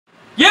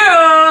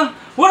Yeah!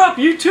 What up,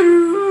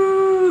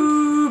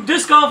 YouTube?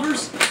 Disc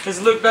golfers. This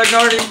is Luke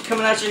Bagnardi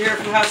coming at you here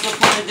from House of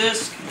Fun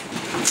Disc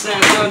in San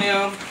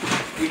Antonio.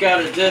 We got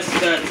a disc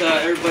that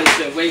everybody's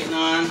been waiting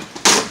on.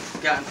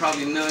 Gotten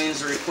probably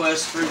millions of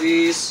requests for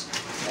these,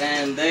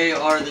 and they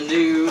are the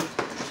new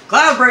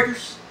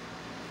Cloudbreakers.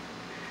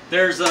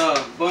 There's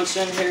a bunch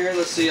in here.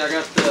 Let's see, I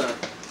got the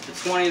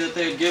 20 that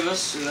they'd give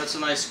us, and that's a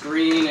nice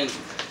green and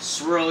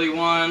swirly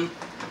one,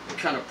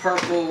 kind of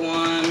purple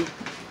one.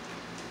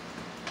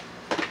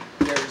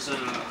 There's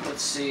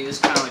let's see, it's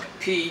kind of like a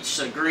peach,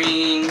 a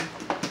green.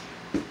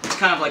 It's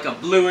kind of like a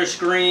bluish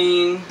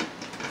green.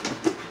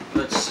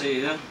 Let's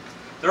see,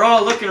 they're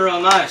all looking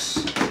real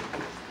nice.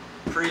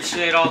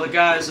 Appreciate all the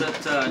guys at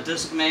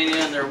Discmania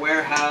and their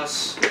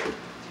warehouse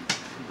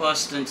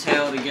busting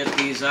tail to get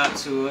these out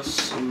to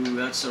us. Ooh,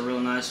 that's a real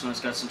nice one. It's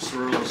got some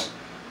swirls.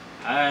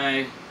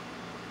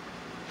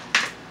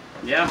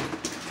 Yeah.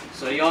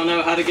 So y'all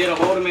know how to get a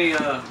hold of me.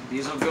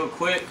 These will go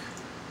quick.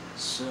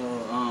 So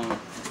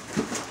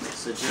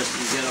suggest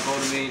you get a hold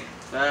of me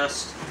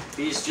fast.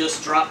 These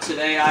just dropped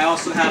today. I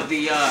also have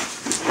the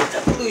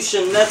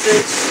evolution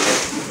methods,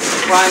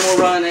 the primal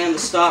run and the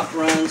stock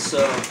run. So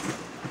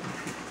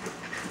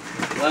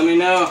let me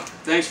know.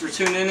 Thanks for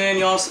tuning in,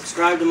 y'all.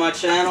 Subscribe to my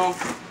channel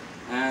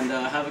and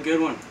have a good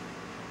one.